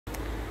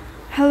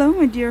Hello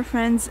my dear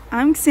friends,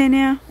 I'm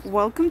Ksenia.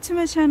 Welcome to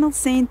my channel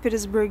St.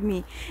 Petersburg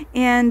Me.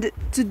 And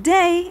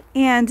today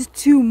and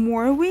 2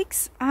 more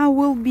weeks I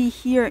will be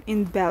here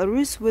in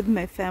Belarus with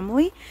my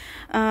family,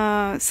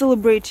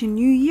 celebrating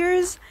New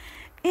Year's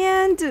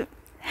and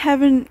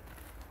having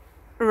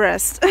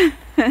rest.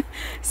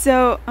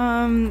 So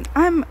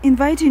I'm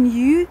inviting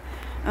you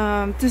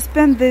to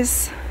spend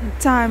this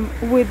time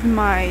with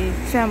my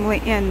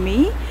family and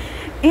me,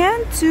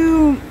 and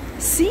to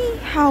see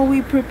how we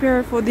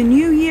prepare for the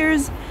New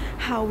Year's,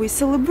 how we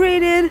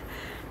celebrate it,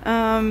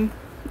 and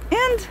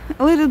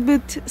a little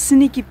bit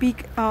sneaky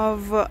peek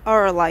of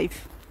our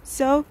life.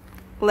 So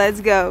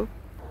let's go.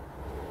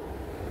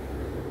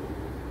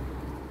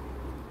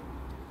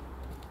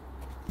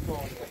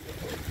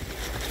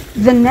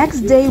 The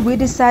next day we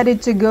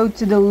decided to go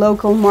to the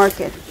local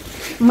market.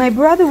 My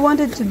brother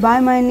wanted to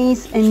buy my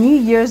niece a New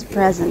Year's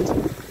present,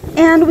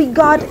 and we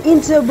got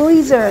into a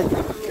blizzard.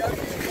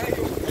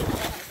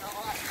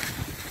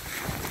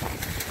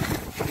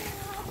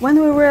 When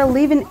we were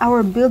leaving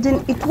our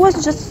building, it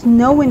was just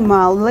snowing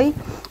mildly,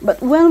 but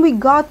when we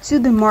got to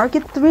the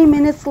market 3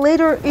 minutes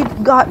later,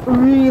 it got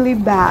really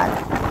bad.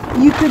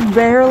 You could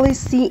barely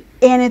see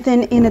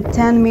anything in a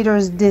 10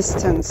 meters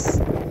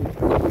distance.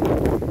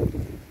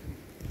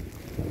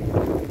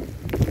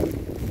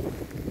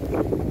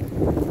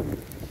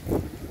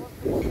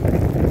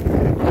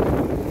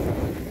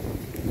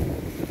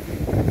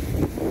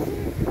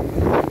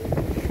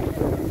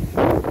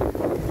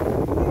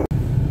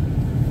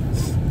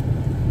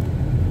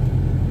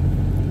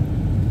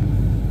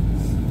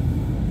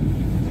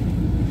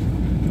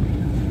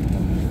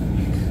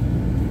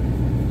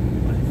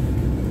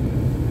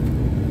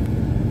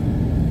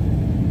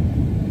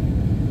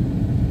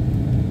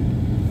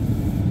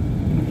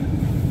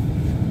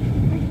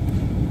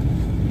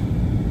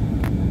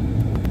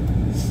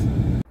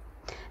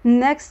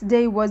 Next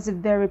day was a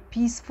very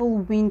peaceful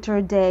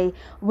winter day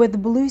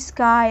with blue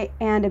sky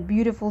and a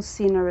beautiful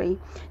scenery.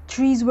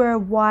 Trees were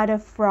white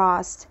of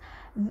frost.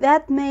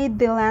 That made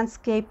the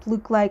landscape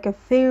look like a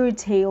fairy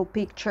tale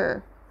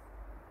picture.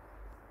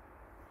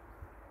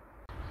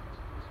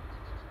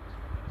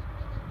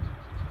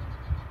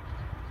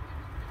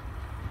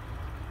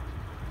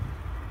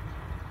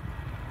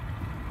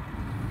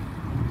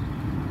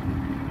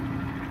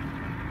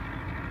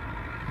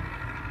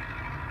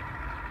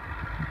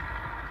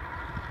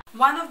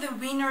 One of the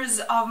winners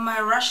of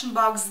my Russian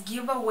box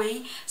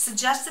giveaway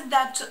suggested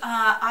that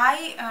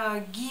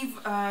I give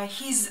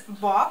his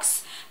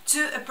box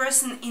to a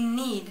person in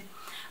need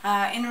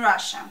in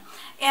Russia,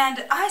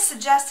 and I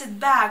suggested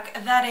back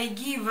that I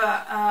give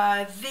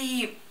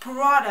the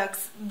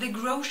products, the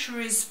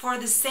groceries, for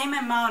the same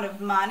amount of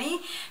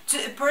money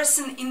to a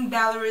person in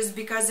Belarus,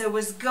 because I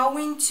was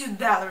going to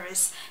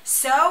Belarus.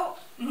 So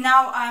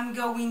now I'm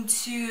going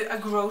to a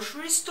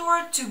grocery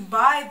store to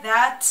buy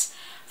that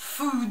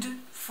food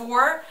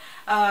for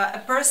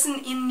a person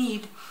in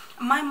need.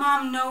 My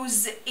mom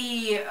knows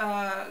a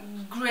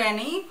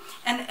granny,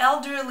 an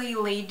elderly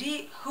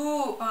lady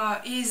who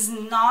is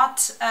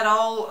not at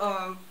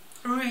all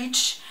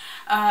rich,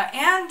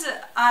 and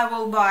I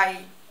will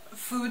buy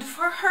food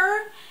for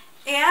her,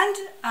 and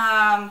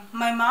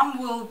my mom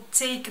will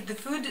take the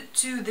food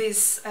to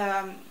this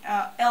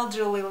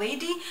elderly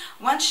lady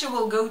when she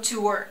will go to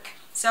work.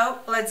 So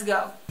let's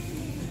go.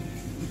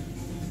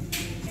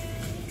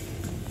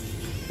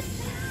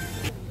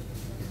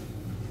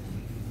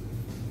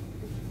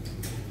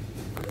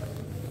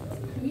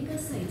 Не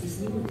касайтесь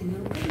немытыми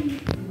руками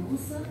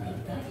носа,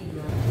 рта и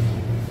глаз.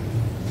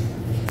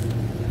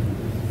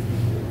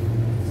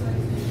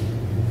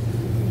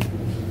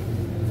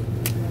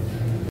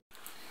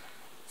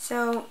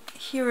 So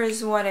here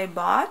is what I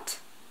bought.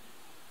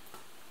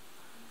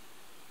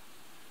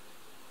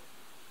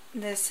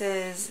 This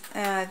is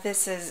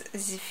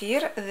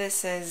zephyr.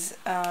 This is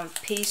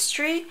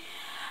pastry,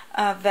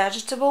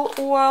 vegetable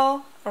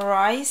oil,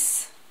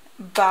 rice,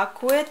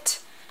 buckwheat,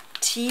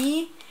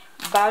 tea,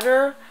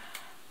 butter,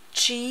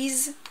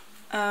 cheese.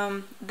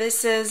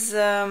 This is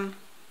oh,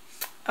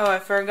 I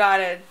forgot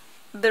it.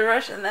 The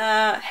Russian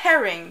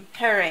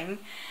herring,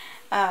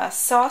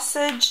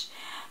 sausage,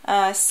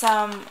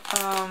 some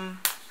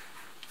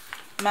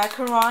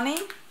macaroni,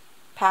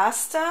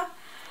 pasta,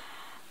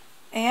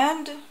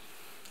 and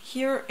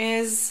here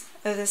is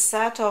the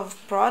set of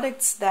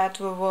products that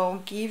we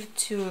will give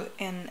to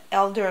an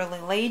elderly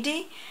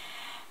lady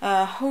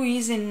who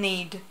is in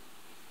need.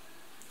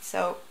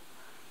 So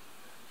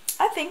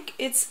I think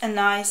it's a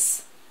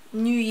nice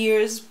New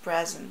Year's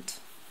present.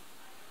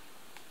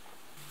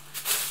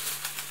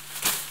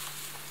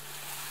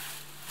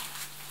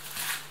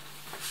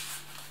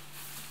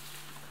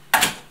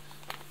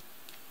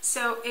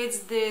 So it's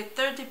the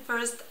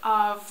 31st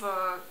of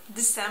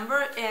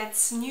December,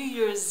 it's New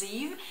Year's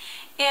Eve,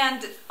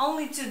 and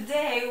only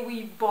today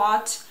we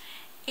bought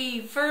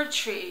a fir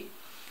tree.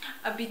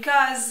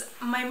 Because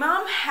my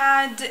mom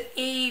had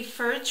a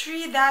fir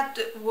tree that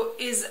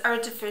is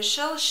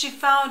artificial. She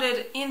found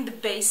it in the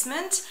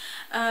basement.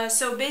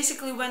 So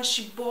basically when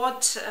she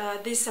bought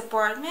this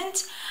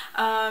apartment,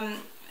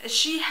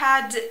 she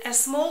had a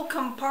small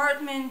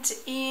compartment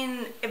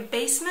in a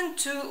basement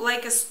to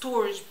like a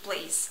storage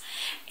place,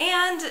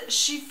 and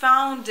she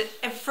found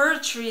a fir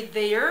tree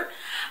there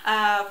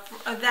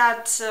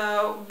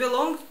that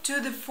belonged to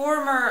the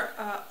former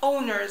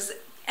owners,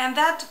 and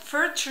that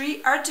fir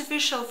tree,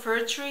 artificial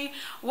fir tree,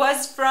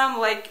 was from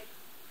like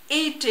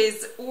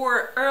 80s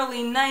or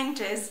early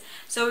 90s,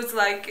 so it's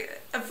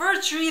like a fir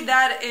tree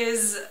that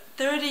is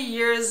 30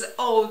 years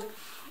old.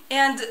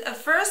 And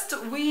first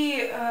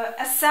we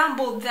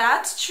assembled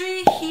that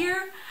tree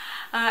here,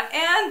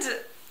 and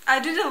I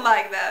didn't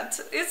like that.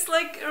 It's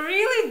like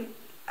really,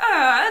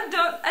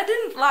 I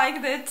didn't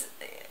like that.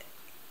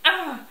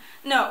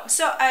 No,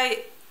 so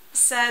I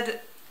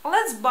said,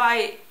 let's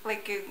buy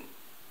like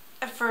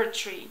a fir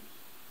tree,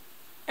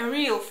 a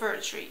real fir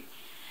tree,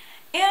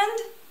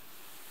 and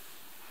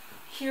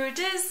here it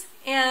is.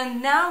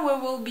 And now we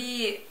will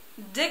be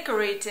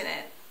decorating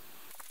it.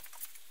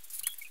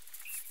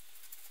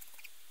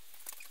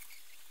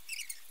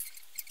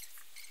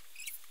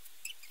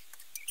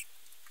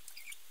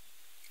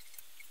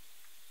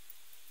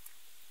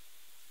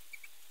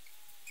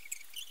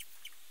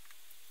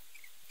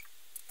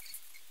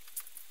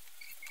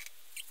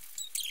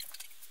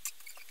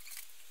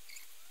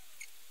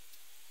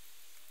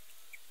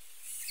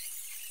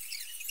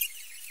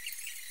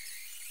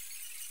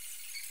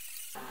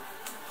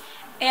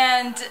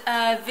 And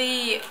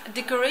the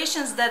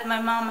decorations that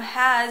my mom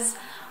has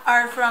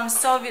are from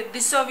the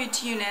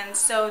Soviet Union.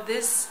 So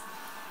this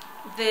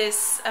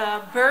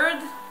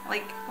bird,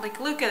 like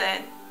look at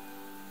it,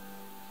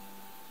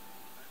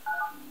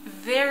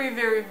 very,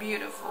 very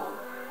beautiful.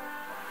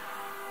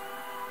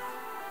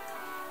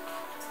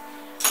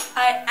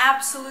 I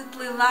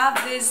absolutely love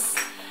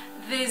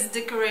these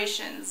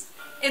decorations.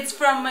 It's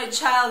from my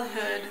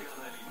childhood.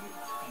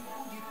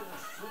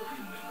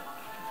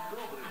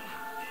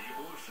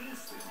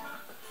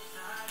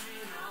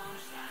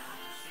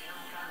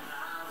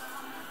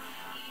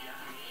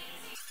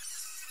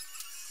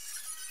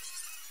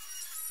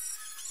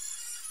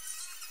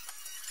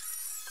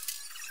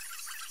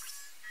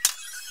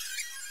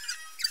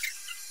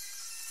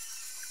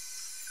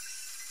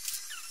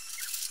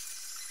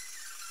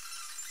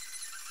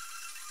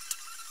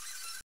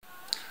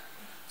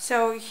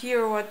 So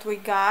here what we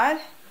got.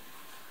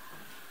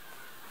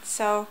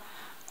 So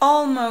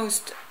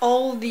almost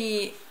all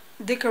the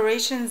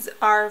decorations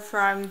are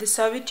from the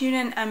Soviet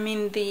Union. I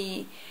mean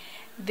the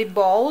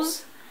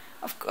balls,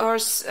 of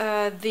course,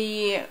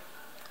 the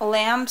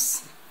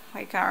lamps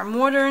like are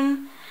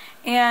modern,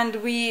 and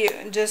we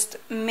just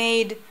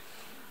made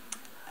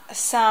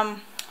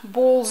some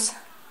balls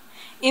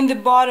in the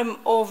bottom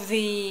of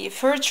the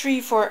fir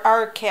tree for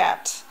our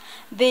cat.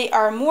 They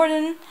are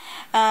modern,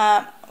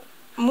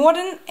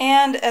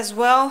 and as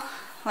well,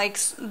 like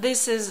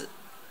this is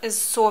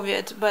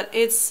Soviet, but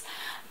it's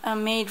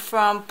made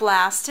from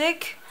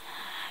plastic,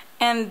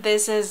 and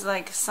this is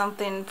like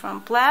something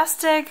from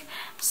plastic,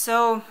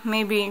 so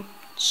maybe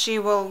she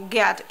will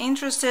get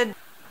interested,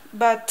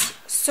 but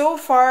so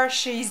far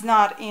she's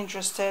not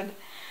interested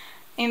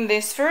in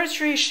this fir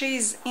tree.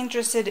 She's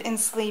interested in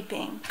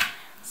sleeping.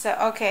 So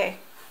okay.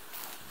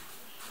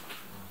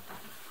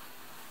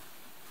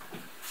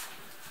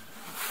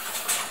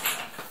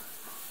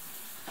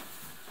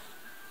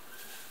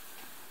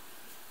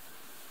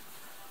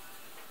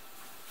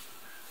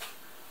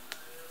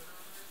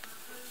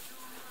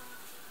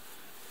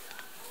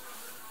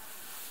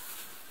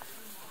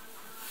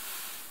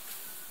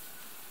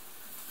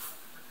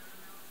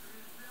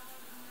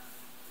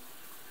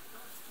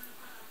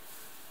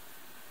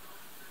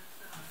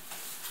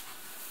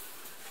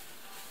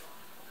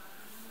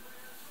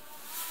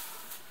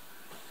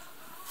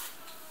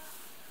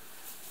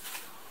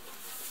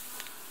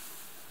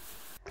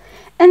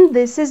 And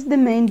this is the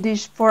main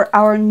dish for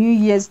our New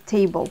Year's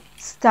table,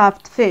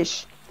 stuffed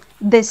fish.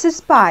 This is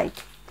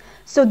pike.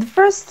 So the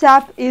first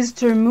step is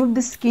to remove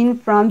the skin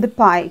from the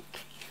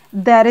pike.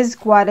 That is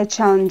quite a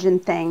challenging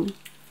thing.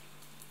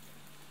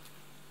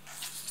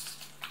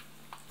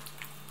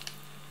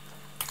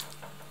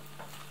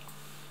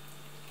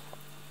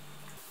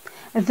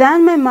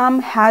 Then my mom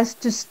has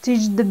to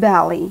stitch the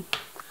belly.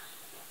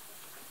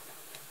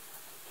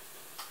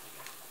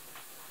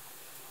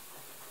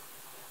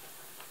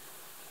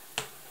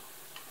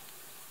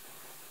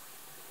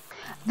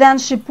 Then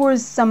she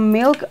pours some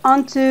milk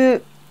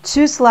onto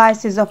 2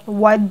 slices of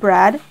white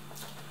bread.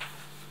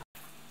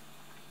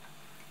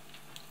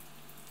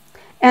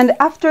 And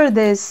after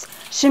this,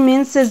 she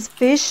minces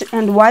fish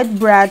and white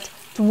bread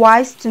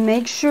twice to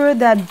make sure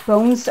that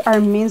bones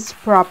are minced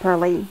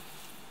properly.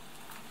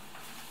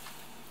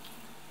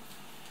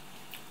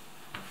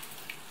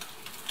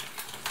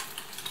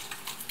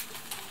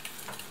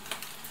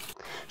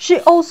 She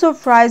also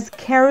fries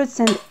carrots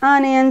and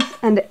onions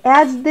and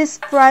adds this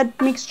fried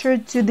mixture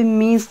to the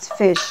minced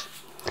fish.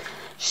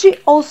 She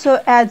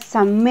also adds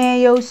some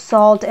mayo,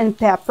 salt and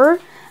pepper.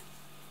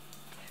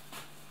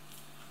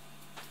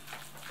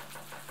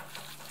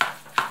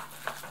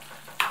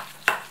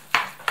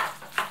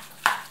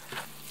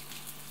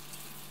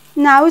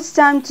 Now it's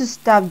time to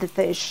stuff the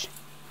fish.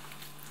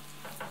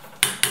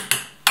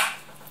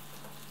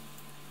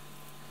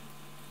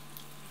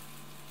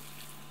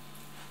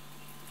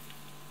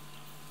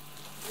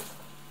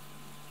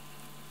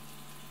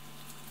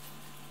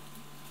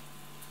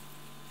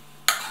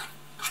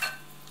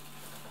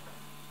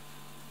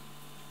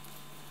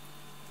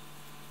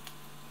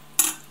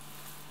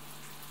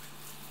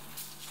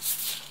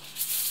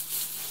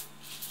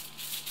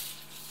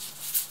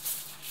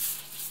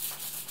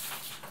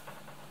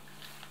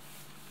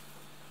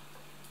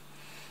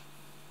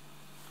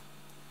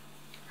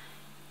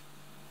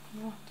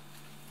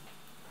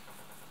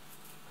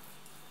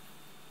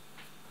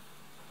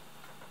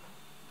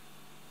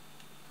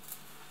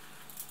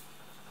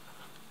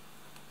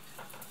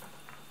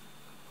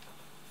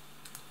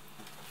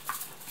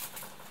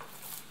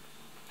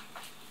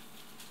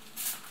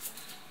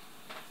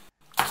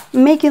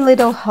 Making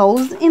little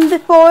holes in the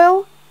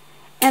foil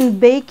and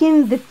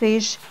baking the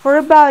fish for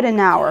about an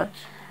hour.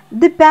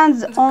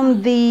 Depends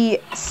on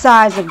the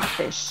size of the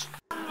fish.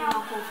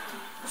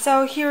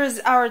 So here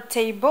is our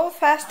table,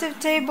 festive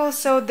table.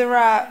 So there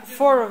are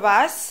 4 of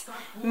us,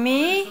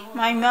 me,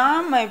 my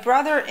mom, my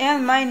brother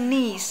and my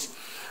niece.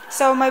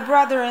 So my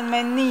brother and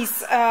my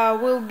niece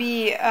will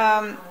be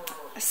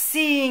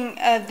seeing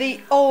the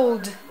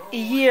old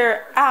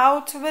year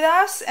out with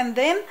us, and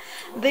then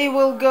they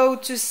will go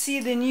to see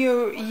the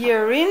new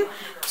year in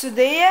to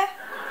their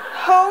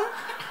home.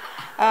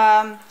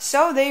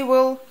 So they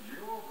will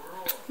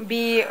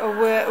be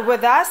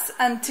with us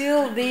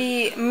until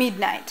the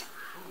midnight.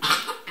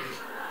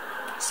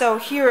 So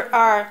here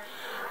are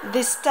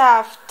the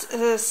stuffed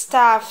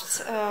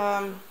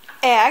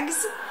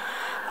eggs.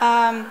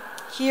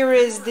 Here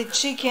is the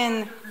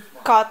chicken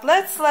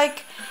cutlets,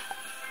 like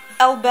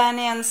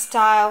Albanian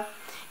style.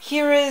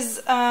 Here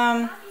is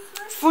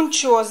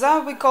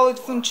funchosa, we call it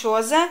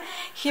funchosa.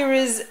 Here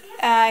is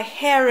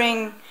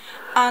herring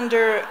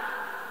under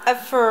a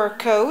fur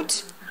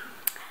coat.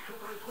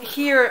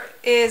 Here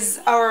is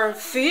our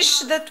fish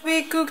that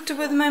we cooked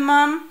with my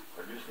mom.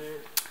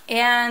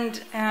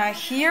 And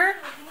here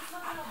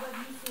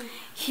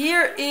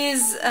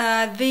is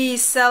the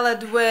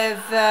salad with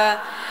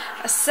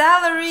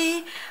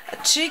celery,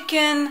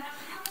 chicken,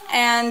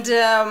 and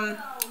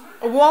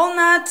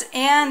walnut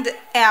and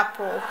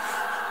apple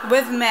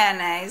with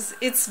mayonnaise.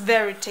 It's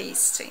very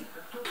tasty.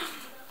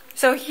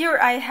 So here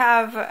I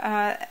have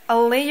a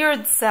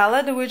layered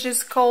salad, which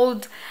is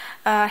called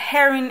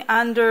herring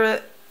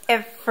under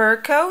a fur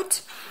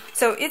coat.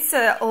 So it's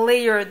a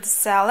layered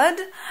salad.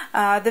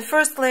 The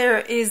first layer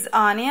is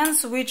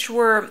onions, which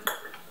were...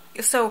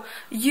 So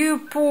you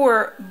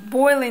pour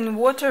boiling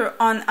water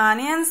on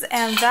onions,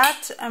 and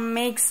that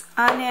makes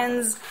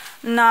onions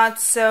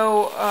not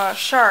so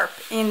sharp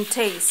in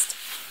taste.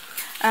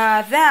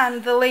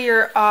 Then the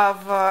layer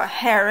of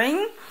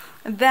herring,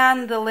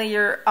 then the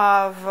layer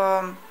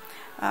of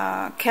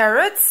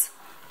carrots.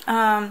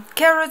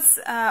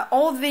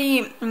 All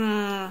the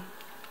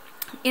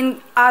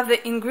other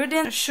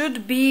ingredients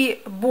should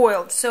be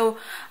boiled. So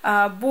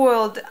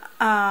boiled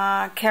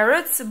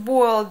carrots,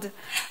 boiled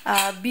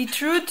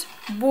beetroot,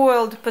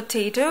 boiled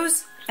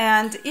potatoes,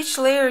 and each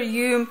layer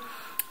you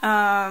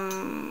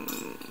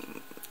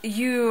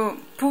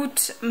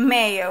put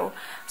mayo.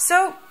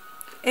 So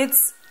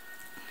it's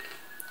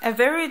a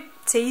very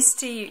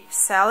tasty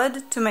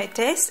salad to my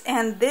taste,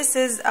 and this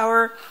is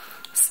our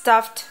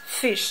stuffed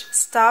fish,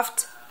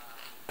 stuffed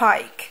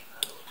pike.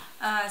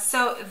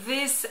 So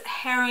this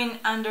herring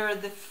under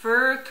the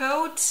fur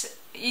coat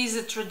is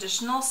a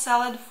traditional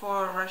salad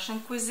for Russian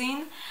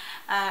cuisine.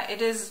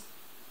 It is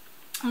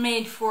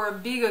made for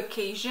big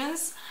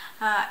occasions,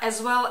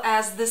 as well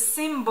as the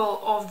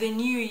symbol of the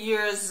New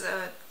Year's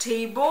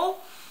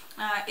table.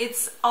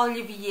 It's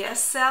Olivier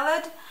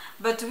salad,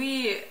 but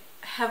we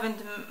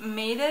haven't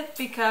made it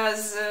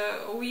because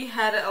we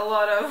had a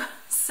lot of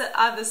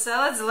other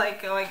salads,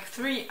 like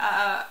 3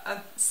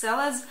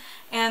 salads,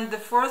 and the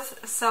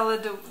 4th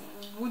salad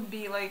would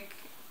be like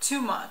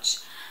too much.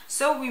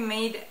 So we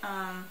made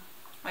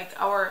like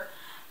our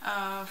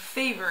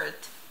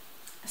favorite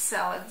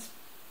salads.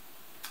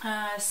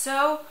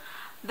 So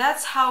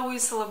that's how we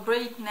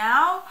celebrate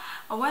now.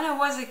 When I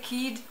was a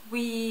kid,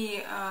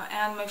 we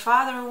and my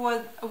father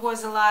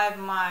was alive,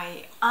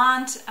 my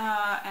aunt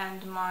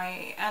and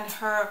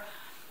her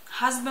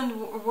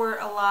husband were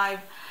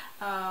alive.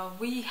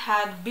 We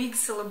had big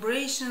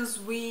celebrations.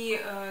 We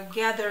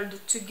gathered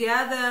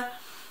together,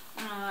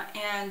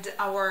 and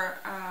our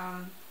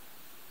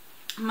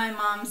my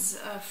mom's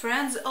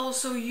friends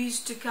also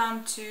used to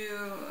come to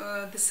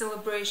the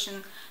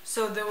celebration.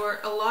 So there were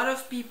a lot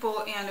of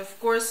people, and of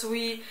course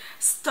we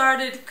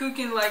started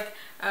cooking like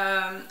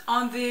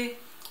on the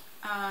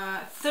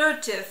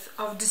 30th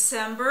of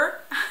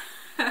December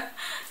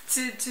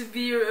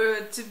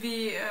to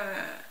be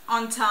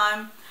on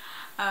time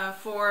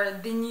for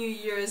the New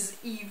Year's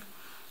Eve.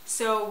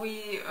 So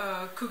we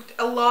cooked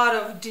a lot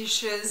of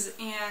dishes,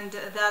 and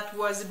that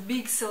was a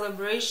big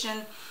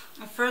celebration.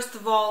 First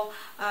of all,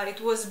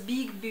 it was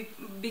big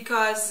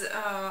because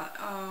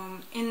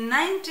in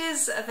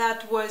 90s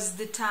that was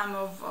the time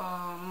of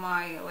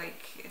my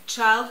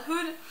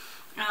childhood.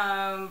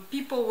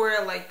 People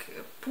were like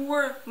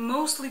poor,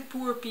 mostly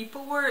poor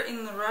people were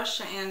in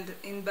Russia and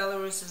in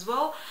Belarus as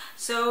well.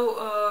 So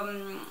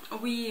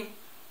we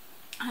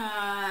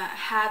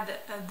had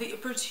the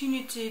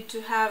opportunity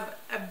to have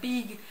a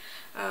big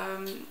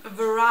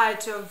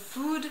variety of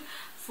food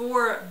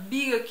for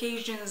big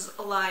occasions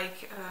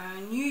like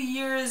New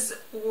Year's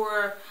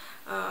or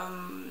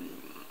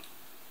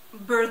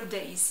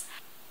birthdays.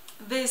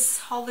 This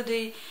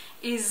holiday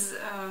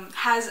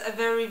has a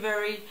very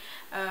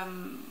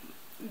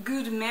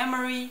good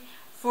memory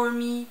for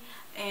me,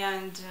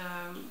 and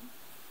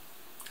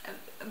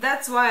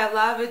that's why I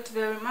love it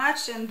very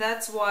much, and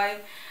that's why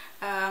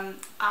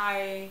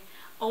I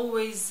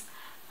always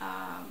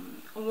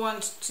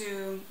want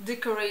to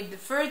decorate the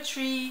fir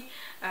tree,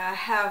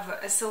 have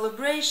a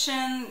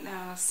celebration,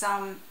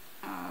 some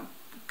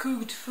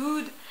cooked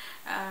food,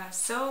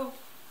 so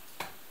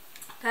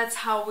that's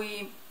how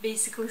we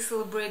basically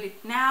celebrate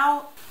it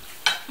now.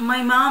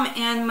 My mom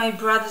and my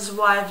brother's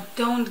wife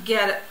don't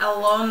get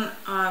along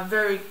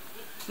very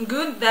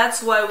good,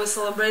 that's why we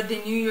celebrate the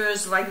New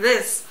Year's like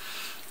this.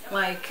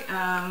 Like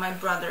my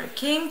brother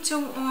came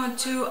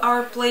to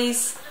our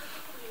place,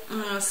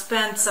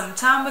 spent some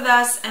time with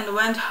us, and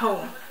went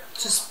home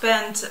to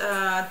spend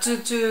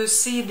to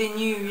see the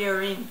New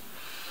Year in.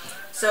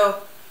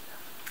 So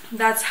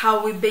that's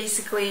how we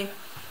basically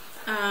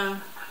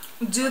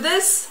do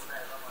this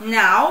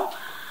now.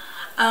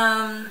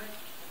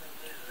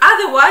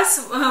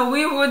 Otherwise,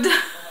 we would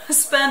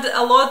spend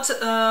a lot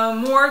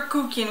more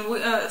cooking.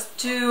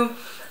 To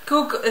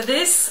cook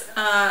these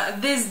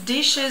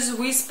dishes,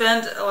 we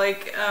spent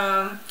like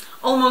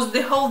almost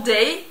the whole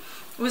day.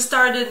 We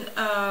started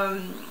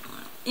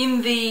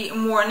in the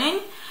morning,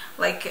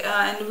 like,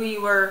 and we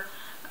were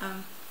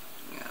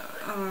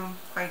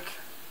like,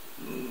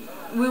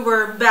 we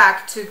were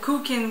back to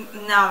cooking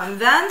now and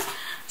then.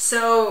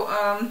 So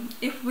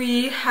if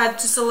we had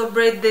to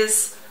celebrate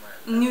this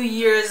New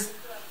Year's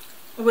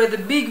with a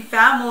big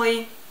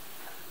family,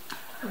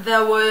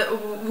 there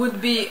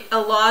would be a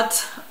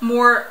lot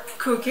more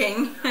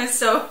cooking,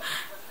 so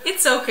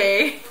it's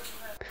okay.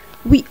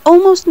 We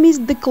almost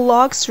missed the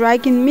clock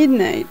striking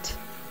midnight.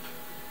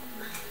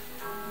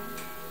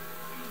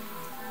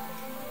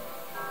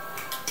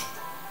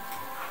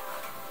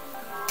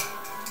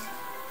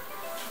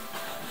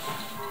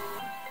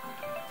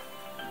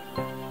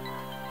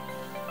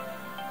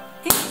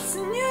 It's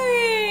New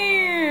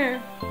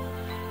Year!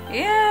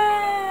 Yeah!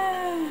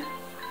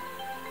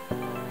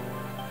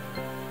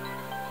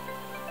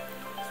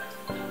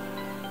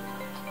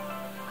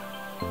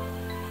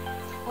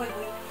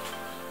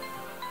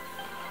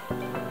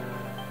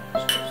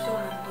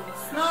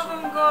 С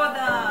Новым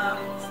годом!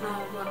 С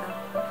Новым годом!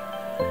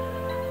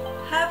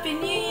 Happy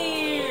New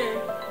Year!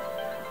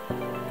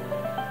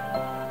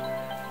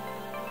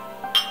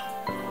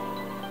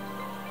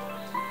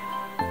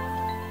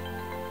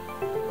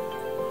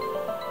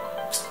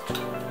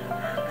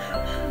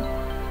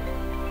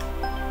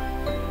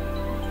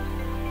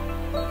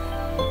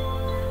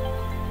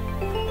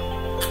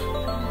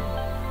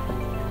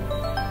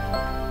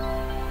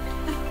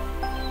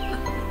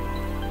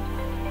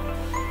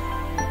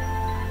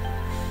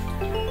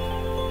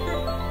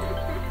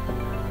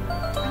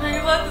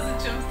 Ладно,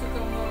 зачем столько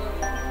много?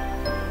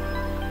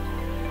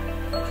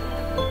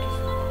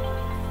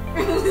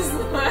 Не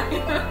знаю.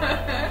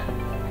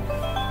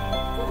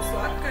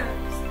 Сладкое.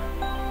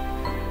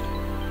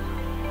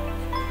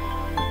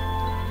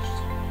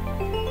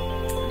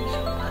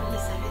 Шоколадный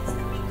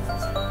советский уже.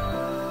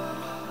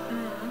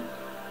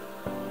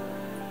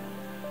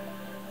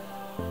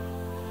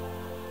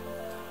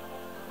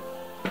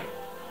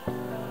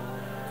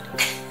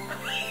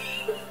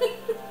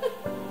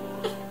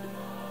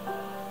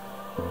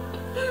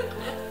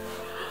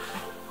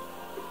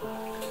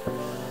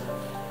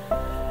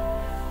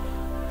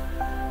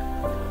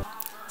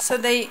 So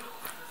they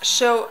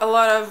show a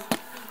lot of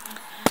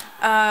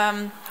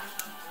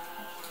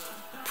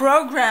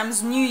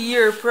programs, New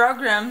Year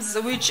programs,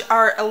 which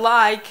are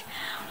alike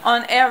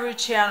on every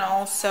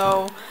channel.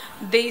 So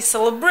they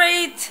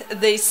celebrate,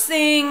 they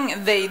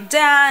sing, they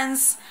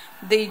dance,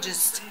 they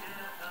just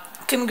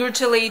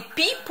congratulate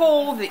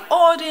people, the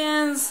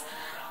audience,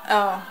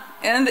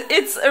 and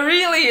it's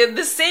really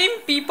the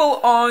same people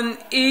on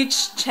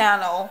each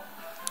channel,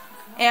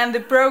 and the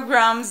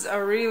programs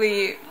are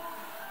really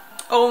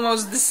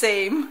almost the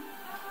same.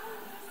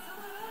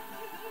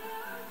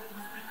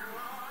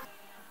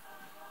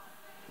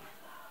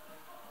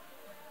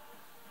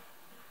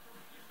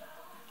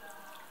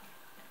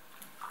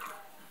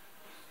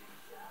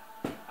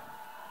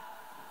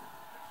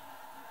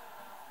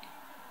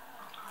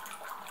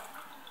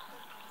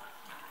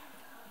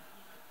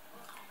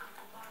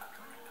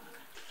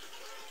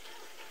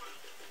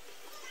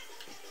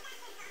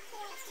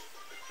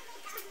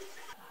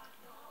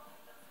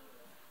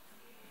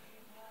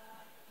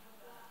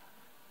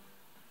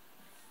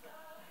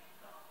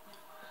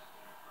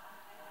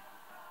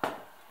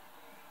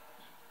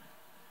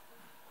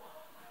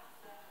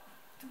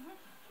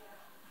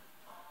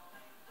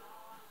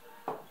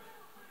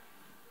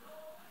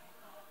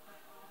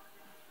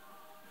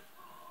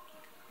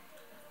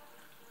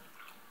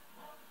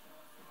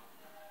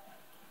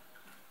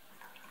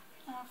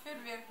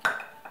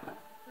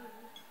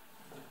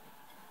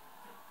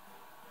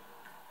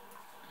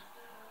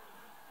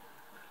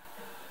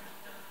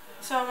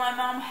 So my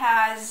mom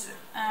has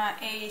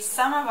a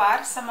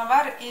samovar.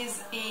 Samovar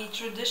is a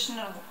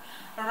traditional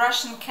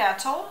Russian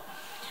kettle.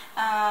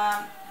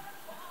 The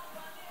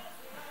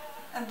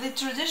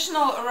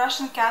traditional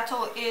Russian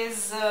kettle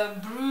is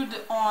brewed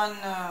on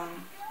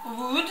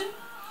wood.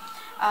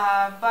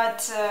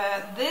 but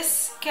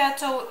this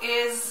kettle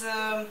is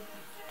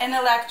an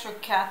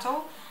electric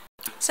kettle.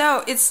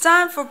 So it's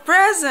time for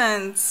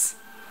presents.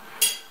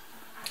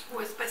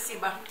 Ой,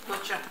 спасибо,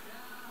 доча.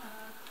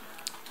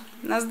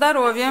 На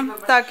здоровье.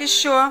 Так,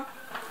 еще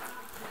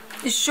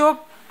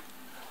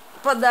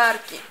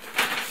подарки.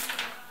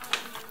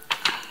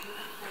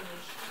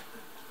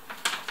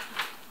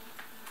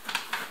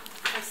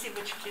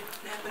 Спасибочки,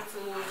 я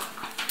поцелую.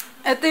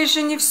 Это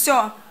еще не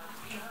все.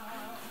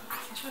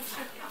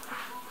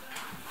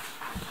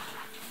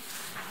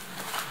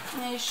 У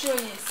меня еще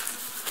есть.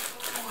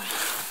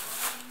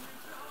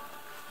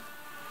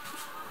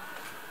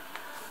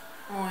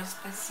 Ой,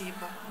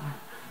 спасибо.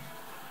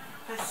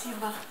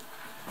 Спасибо.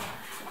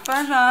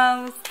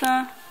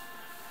 Пожалуйста.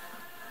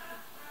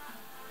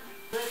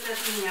 Это от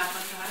меня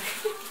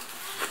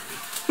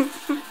подарок.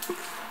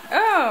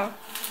 О,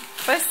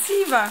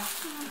 спасибо.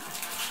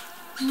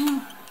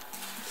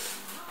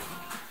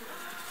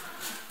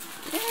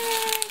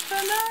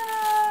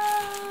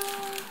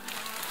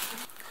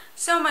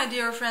 So, my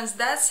dear friends,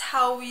 that's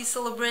how we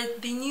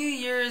celebrate the New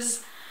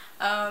Year's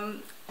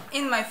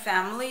in my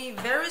family.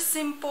 Very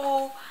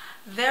simple,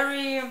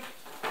 very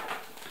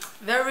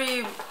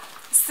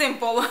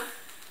simple.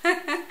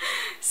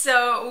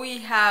 So we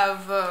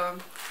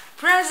have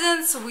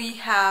presents, we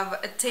have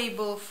a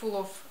table full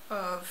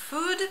of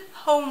food,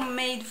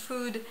 homemade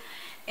food,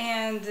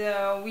 and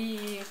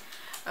we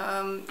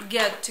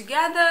get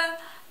together.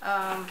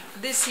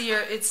 This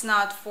year it's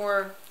not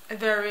for a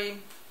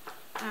very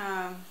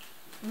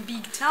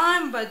big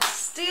time, but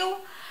still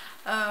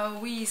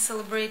we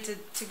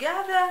celebrated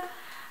together.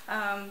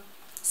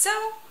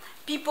 So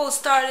people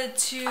started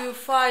to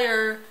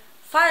fire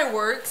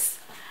fireworks.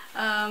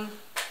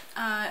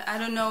 I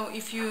don't know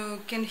if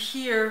you can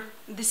hear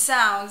the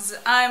sounds.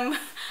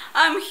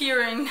 I'm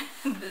hearing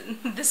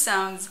the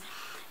sounds,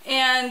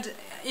 and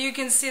you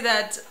can see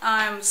that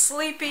I'm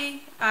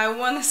sleepy. I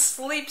want to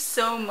sleep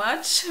so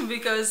much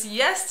because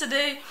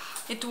yesterday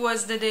it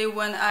was the day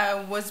when I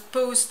was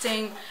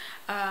posting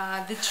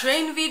the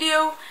train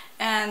video,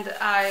 and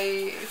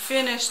I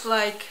finished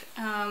like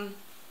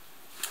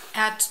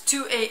at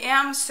 2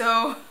 a.m.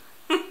 so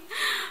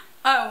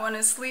I want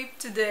to sleep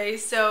today.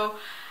 So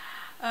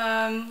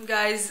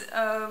guys,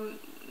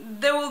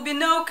 there will be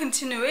no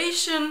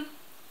continuation.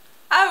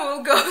 I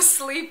will go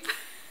sleep.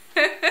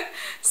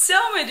 So,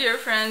 my dear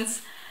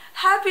friends,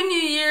 Happy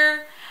New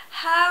Year.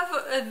 Have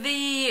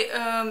the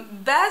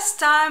best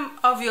time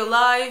of your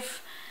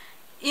life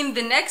in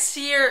the next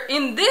year,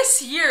 in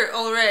this year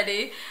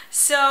already.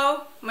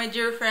 So, my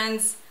dear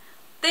friends,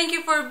 thank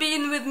you for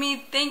being with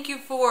me. Thank you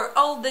for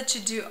all that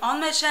you do on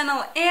my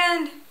channel,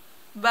 and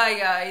bye,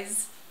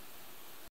 guys.